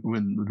Aaliyah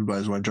win the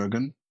Blue-Eyed White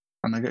Dragon,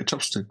 and I get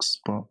chopsticks.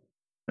 But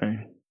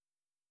hey.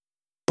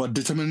 But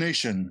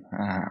determination,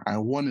 I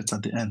won it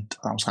at the end.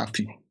 I was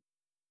happy.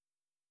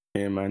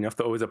 Yeah, man, you have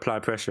to always apply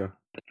pressure.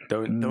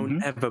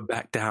 Don't ever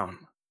back down.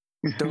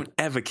 Don't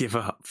ever give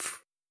up.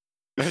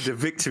 The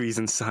victory's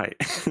in sight.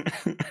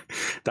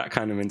 That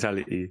kind of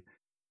mentality.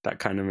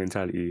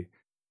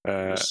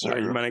 Yes, are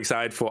you, man,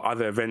 excited for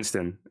other events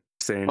then?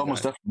 Saying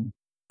almost definitely.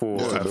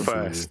 For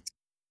first.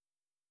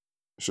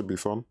 It should be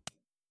fun.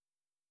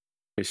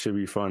 It should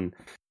be fun.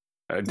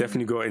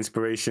 Definitely got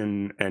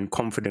inspiration and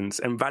confidence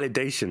and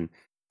validation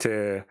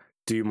to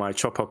do my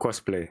Chopper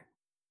cosplay.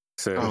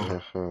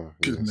 So,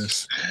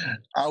 goodness,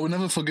 I will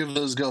never forgive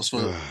those girls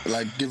for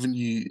like giving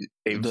you.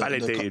 They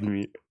validated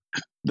me.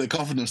 The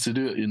confidence to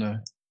do it, you know.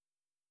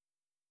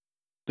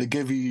 They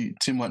gave you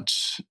too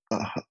much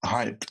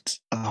hype.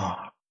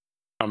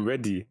 I'm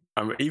ready.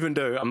 Even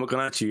though I'm not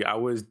gonna lie to you, I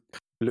was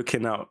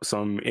looking at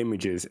some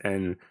images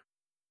and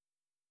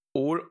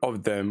all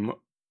of them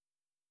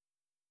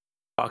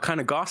are kind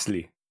of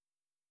ghastly.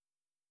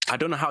 I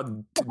don't know how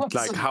to pull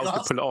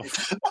it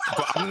off,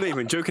 but I'm not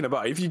even joking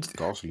about it. If you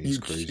ghastly is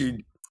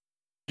crazy.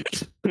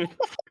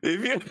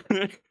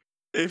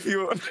 If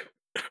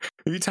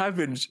you type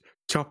in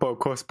Chopper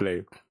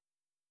cosplay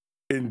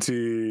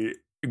into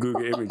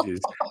Google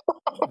Images,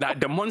 like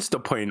the monster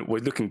point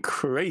was looking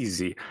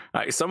crazy.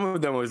 Like some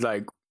of them was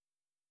like,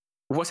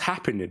 "What's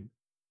happening?"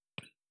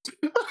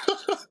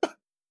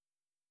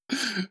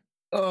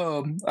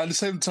 At the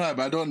same time,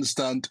 I don't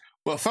understand.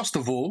 Well, first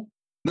of all,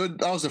 no,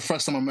 that was the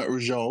first time I met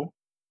Rijal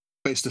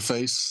face to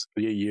face.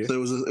 Yeah.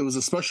 So it was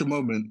a special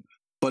moment.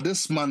 But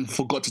this man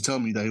forgot to tell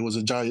me that he was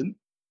a giant.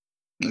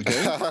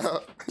 Okay.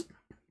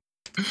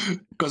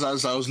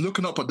 Because I was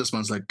looking up at this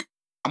man's like,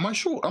 am I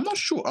sure? I'm not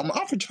sure. I'm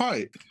average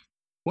height.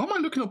 Why am I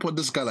looking up at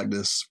this guy like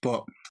this?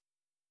 But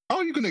how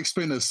are you going to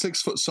explain a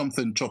 6 foot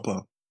something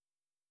Chopper?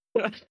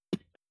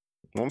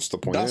 Monster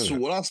point. That's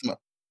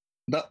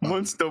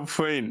Monster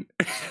point.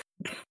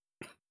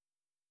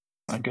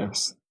 I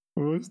guess.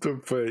 Monster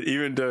point.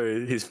 Even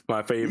though he's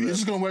my favorite. He's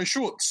just gonna wear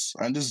shorts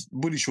and just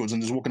booty shorts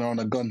and just walking around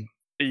a gun.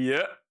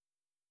 Yeah.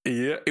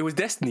 It was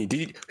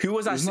Destiny. Who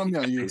was I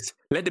saying?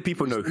 Let the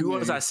people know. Who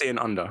was I saying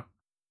under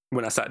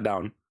when I sat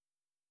down?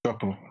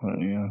 Chopper.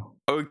 Yeah.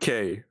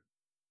 Okay.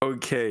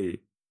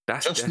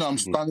 That's just now. I'm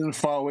standing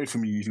far away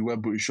from you. If you wear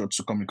booty shorts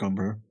to Comic-Con,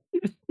 bro.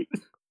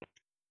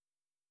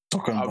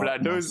 Talking I'm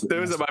about like,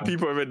 those are my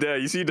people over there.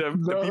 You see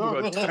them, the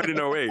people are turning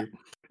away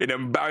in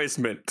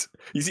embarrassment.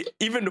 You see,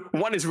 even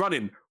one is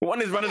running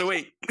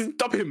away.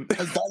 Stop him.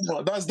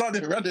 That's not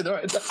it running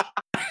right.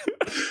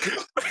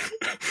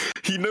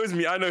 He knows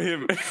me, I know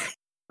him.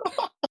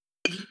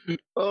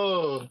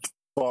 Oh,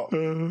 but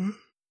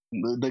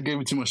they gave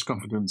me too much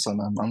confidence, and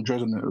I'm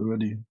dreading it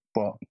already.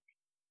 But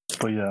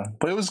yeah,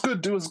 but it was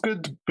good. It was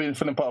good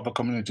feeling part of a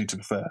community. To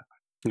be fair,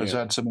 because we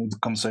had so many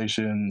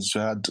conversations.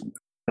 We had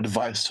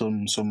advice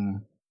from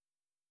some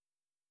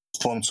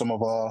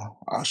of our,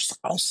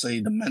 I'll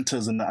say, the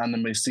mentors in the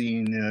anime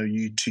scene. You know,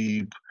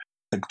 YouTube,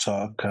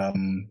 TikTok,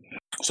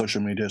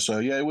 social media. So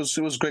yeah, it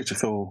was great to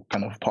feel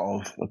kind of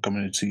part of a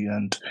community,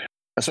 and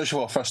especially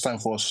for our first time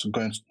for us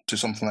going to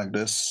something like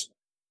this.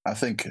 I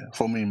think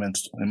for me it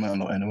meant a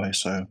lot anyway.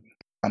 So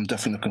I'm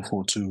definitely looking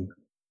forward to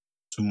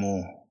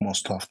more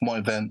stuff, more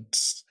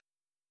events,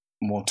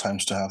 more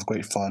times to have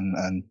great fun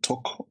and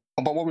talk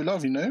about what we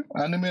love. You know,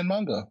 anime and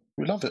manga.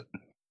 We love it.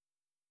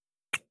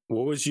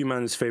 What was you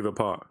man's favorite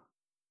part?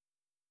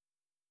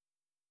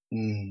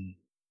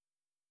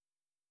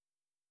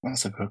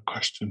 That's a good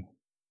question.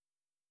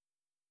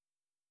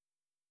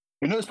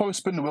 You know, it's probably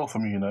spin the wheel for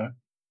me. You know,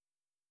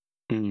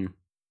 it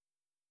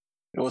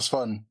was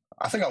fun.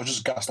 I think I was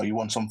just gassed that you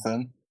won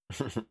something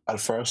at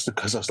first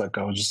because I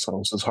was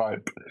just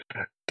hype.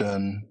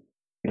 Then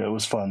yeah, it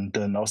was fun.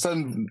 Then I was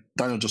telling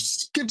Daniel,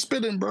 just keep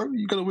spinning, bro.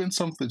 You're gonna win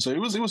something. So it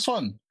was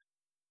fun.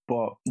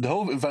 But the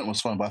whole event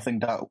was fun. But I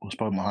think that was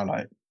probably my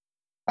highlight.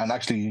 And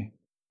actually,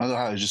 another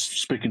highlight is just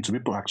speaking to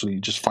people. Actually,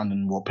 just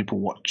finding what people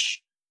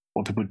watch,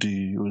 what people do.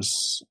 It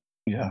was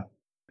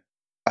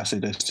I say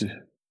those two.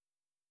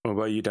 What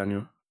about you,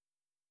 Daniel?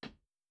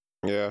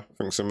 Yeah, I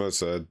think similar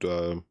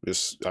to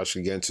just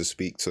actually getting to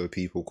speak to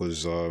people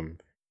because you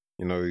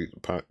know,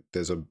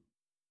 there's a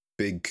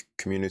big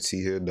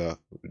community here that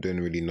we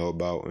didn't really know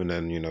about, and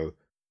then, you know,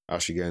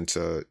 actually getting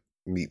to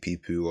meet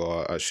people who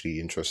are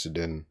actually interested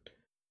in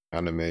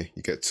anime.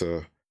 You get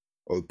to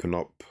open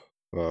up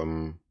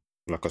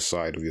like a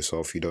side of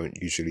yourself you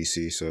don't usually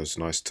see, so it's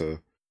nice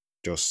to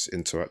just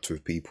interact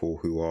with people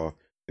who are,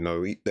 you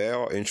know, they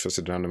are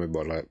interested in anime,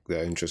 but like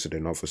they're interested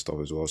in other stuff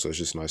as well. So it's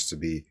just nice to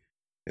be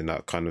in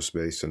that kind of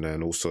space. And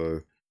then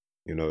also,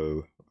 you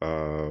know,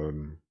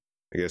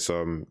 I guess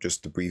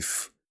just a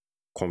brief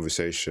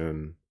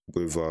conversation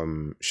with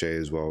Shay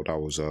as well. That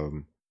was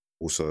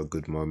also a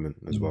good moment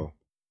as well.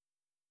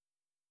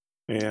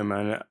 Yeah,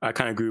 man, I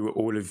kind of agree with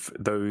all of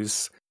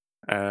those.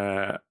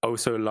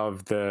 Also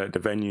love the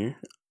venue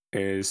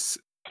is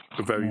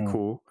very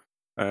cool.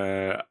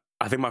 I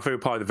think my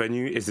favorite part of the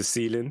venue is the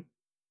ceiling,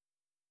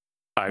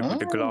 like with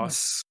the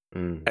glass,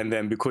 and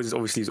then because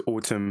obviously it's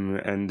autumn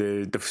and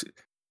the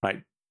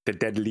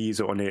dead leaves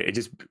are on it, it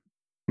just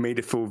made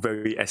it feel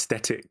very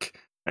aesthetic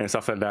and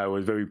stuff like that. It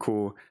was very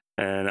cool,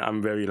 and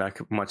I'm very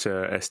much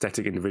a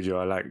aesthetic individual.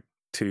 I like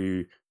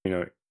to, you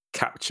know,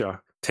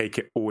 take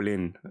it all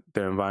in,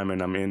 the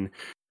environment I'm in.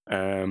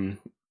 I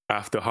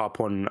have to harp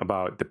on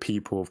about the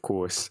people, of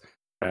course.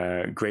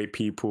 Great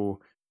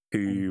people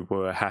who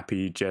were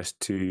happy just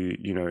to,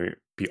 you know,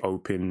 be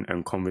open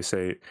and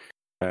conversate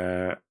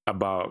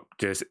about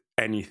just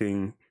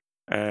anything.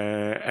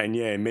 And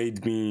yeah, it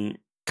made me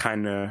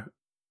kind of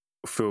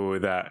feel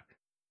that,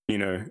 you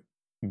know,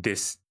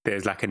 there's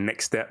like a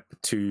next step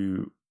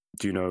to,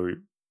 you know,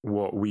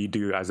 what we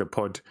do as a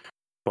pod,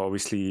 but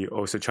obviously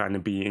also trying to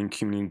be in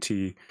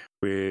community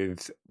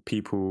with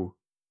people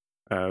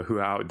who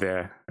are out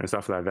there and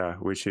stuff like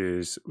that, which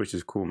is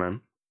cool,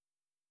 man.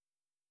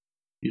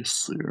 Yes,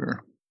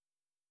 sir.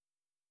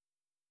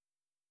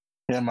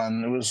 Yeah,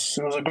 man, it was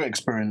a great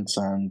experience,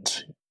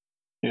 and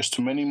here's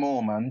to many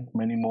more, man,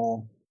 many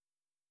more.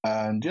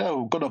 And yeah,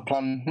 we've got a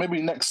plan.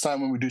 Maybe next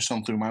time when we do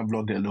something, we might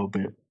vlog it a little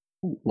bit,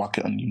 whack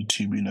it on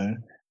YouTube, you know.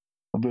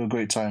 It'll be a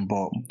great time.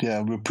 But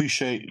yeah, we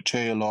appreciate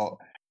Che a lot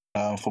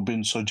for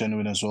being so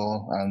genuine as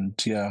well. And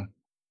yeah,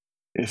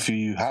 if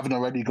you haven't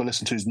already, go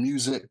listen to his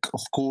music,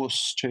 of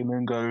course, Che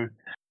Lingo,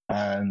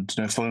 and,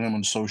 you know, follow him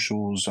on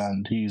socials.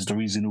 And he's the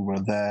reason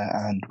we're there,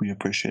 and we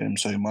appreciate him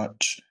so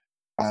much.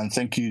 And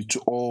thank you to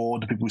all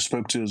the people we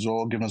spoke to as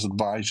well, giving us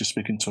advice, just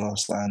speaking to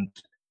us. And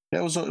yeah,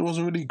 it was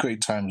a really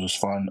great time. It was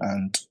fun,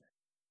 and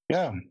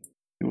yeah,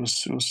 it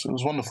was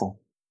wonderful.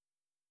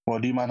 Well,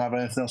 do you mind have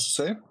anything else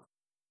to say?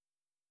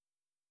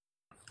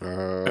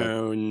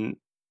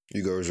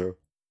 You go, Joe.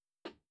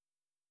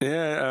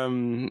 Yeah,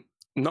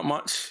 not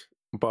much,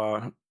 but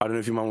I don't know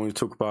if you might want to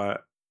talk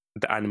about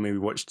the anime we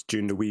watched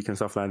during the week and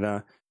stuff like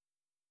that,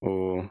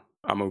 or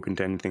I'm open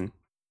to anything.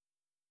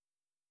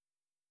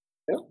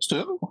 Yeah,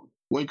 still.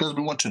 What you guys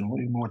been watching? What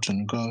have you been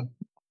watching? Go.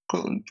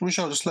 We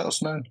shall just let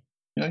us know.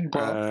 Yeah, you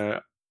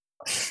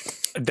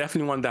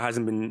definitely one that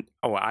hasn't been,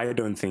 I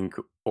don't think,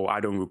 or I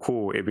don't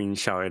recall it being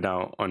shouted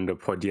out on the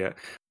pod yet,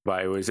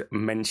 but it was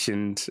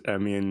mentioned.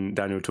 Me and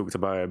Daniel talked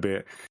about it a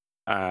bit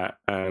at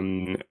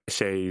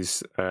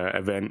Shay's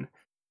event,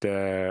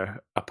 the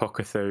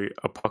Apothecary.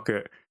 I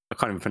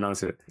can't even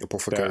pronounce it.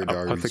 Apothecary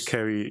Diaries.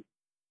 Apothecary.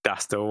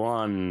 That's the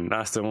one.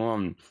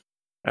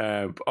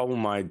 Oh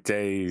my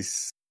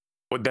days!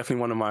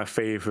 definitely one of my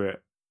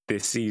favorite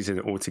this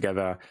season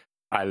altogether.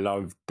 I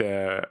love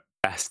the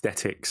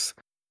aesthetics.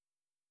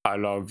 I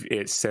love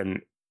it's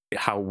and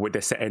how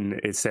the setting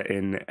is set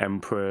in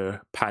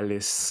Emperor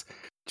Palace,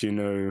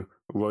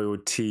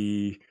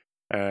 royalty,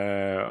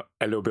 a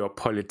little bit of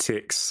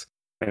politics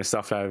and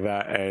stuff like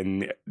that,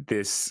 and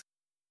this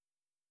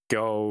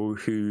girl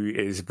who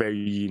is very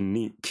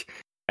unique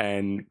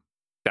and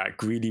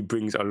that really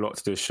brings a lot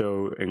to the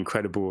show.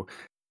 Incredible,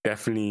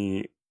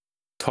 definitely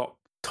top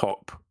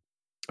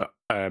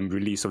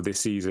release of this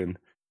season.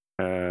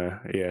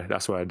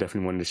 That's why I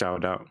definitely wanted to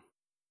shout out.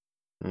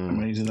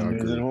 Amazing.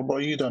 What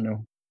about you,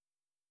 Daniel?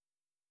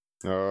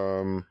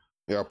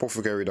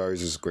 Apothecary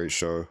Diaries is a great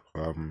show.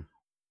 I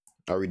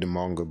read the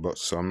manga, but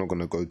so I'm not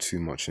gonna go too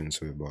much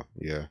into it. But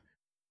yeah,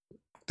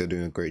 they're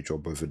doing a great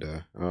job over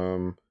there.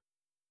 I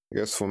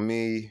guess for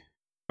me,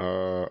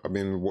 I've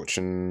been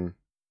watching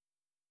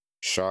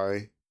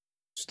Shy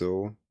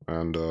still,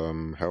 and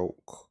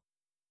Helk,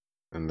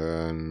 and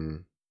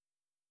then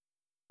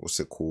what's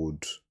it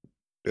called?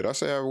 Did I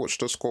say I watched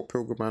the Scott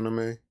Pilgrim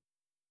anime?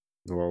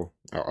 Well,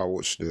 I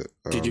watched it.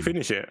 Did you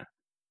finish it?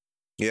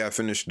 Yeah, I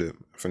finished it.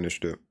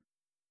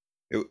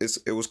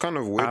 It was kind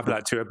of weird. I have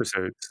like 2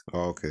 episodes.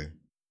 Oh, okay.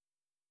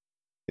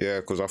 Yeah,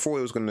 because I thought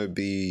it was gonna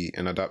be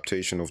an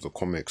adaptation of the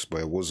comics,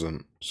 but it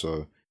wasn't.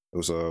 So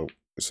it's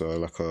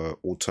like a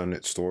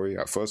alternate story.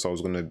 At first, I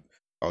was a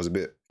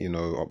bit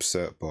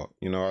upset, but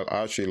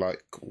I actually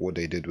like what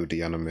they did with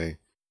the anime,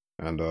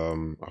 and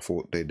I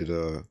thought they did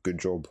a good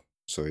job.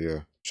 So yeah,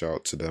 shout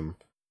out to them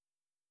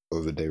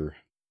over there.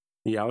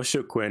 Yeah, I was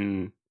shook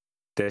when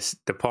there's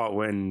the part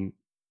when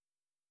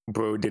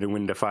bro didn't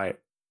win the fight,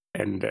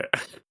 and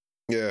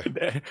yeah,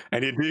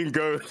 and it didn't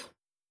go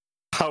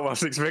how I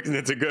was expecting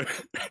it to go,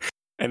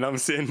 and I'm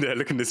sitting there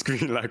looking at the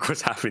screen like,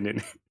 what's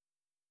happening?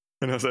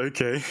 And I was like,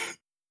 okay,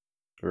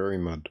 very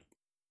mad,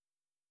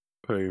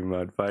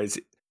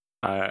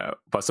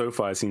 but so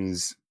far it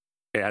seems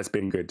it has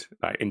been good,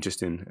 like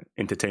interesting,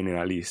 entertaining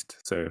at least.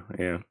 So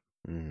yeah.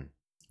 And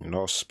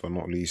last but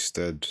not least,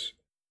 Ed,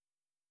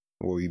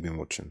 what have you been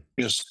watching?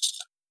 Yes,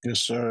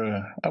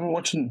 sir. I've been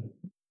watching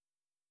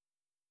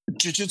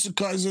Jujutsu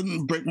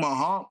Kaisen break my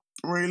heart,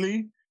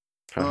 really.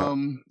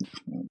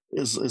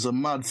 Is a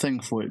mad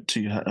thing for it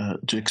to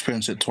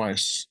experience it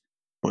twice.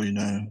 But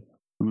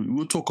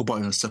we'll talk about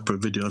it in a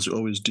separate video as we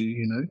always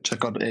do.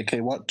 Check out the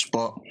AK Watch.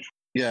 But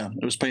yeah,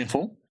 it was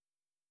painful,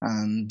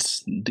 and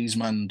these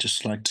men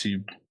just like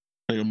to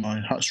play on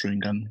my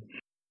heartstring and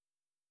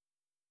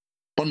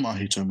Bon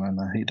Mahito, man.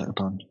 I hate that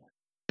gun.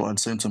 But at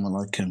the same time, I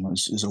like him.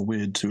 It's a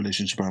weird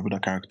relationship I have with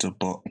that character.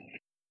 But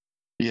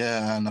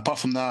yeah, and apart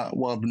from that,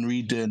 what I've been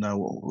reading, I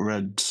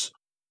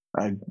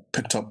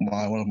picked up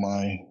one of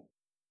my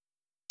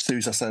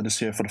series I started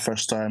this year for the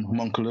first time,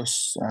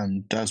 Homunculus,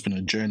 and that's been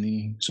a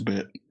journey. It's a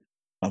bit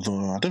of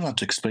I don't know how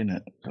to explain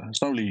it.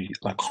 It's not really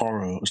like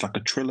horror. It's like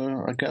a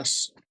thriller, I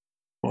guess.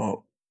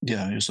 But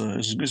yeah, it's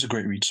a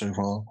great read so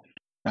far,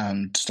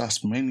 and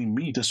that's mainly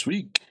me this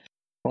week.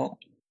 Well,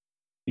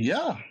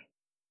 yeah.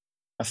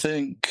 I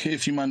think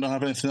if you man don't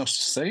have anything else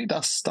to say,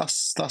 that's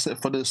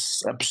it for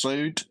this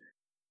episode.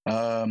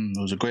 It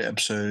was a great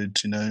episode,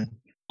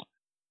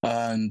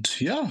 and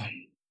yeah,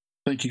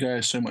 thank you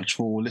guys so much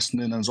for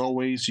listening. As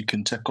always, you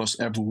can check us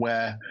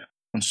everywhere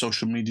on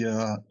social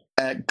media: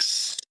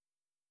 X,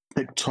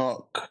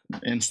 TikTok,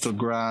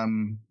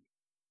 Instagram,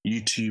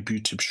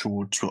 YouTube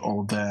Shorts. We're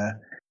all there.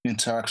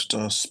 Interact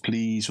with us,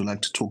 please. We'd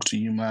like to talk to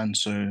you, man.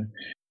 So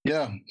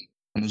yeah,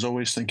 and as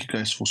always, thank you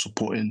guys for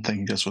supporting. Thank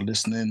you guys for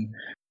listening.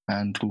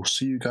 And we'll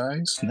see you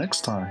guys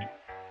next time.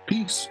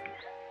 Peace.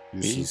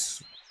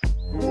 Peace.